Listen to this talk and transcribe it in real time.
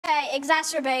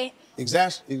exacerbate.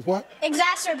 What?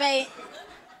 Exacerbate.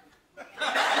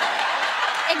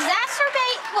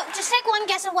 Exacerbate? Well, just take one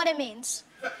guess at what it means.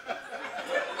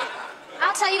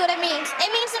 I'll tell you what it means.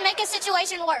 It means to make a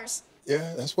situation worse.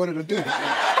 Yeah, that's what it'll do. Yeah.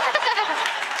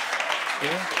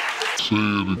 Say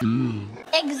it again.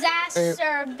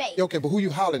 Exacerbate. Okay, but who you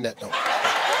hollering at, though? What do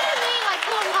you mean, like,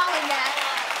 who I'm hollering at?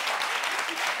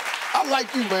 I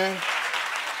like you, man.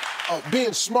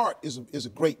 Being smart is a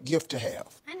great gift to have.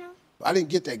 I know. I didn't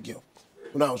get that gift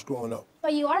when I was growing up.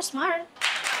 But you are smart.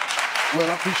 Well,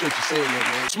 I appreciate you saying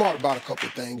that, man. Smart about a couple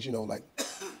of things, you know, like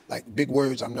big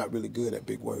words. I'm not really good at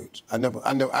big words. I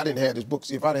didn't have this book.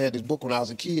 See, if I'd had this book when I was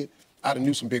a kid, I'd have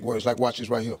knew some big words. Like, watch this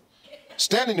right here.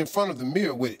 Standing in front of the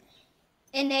mirror with it.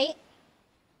 Innate.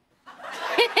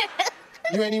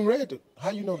 You ain't even read it. How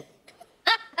you know that?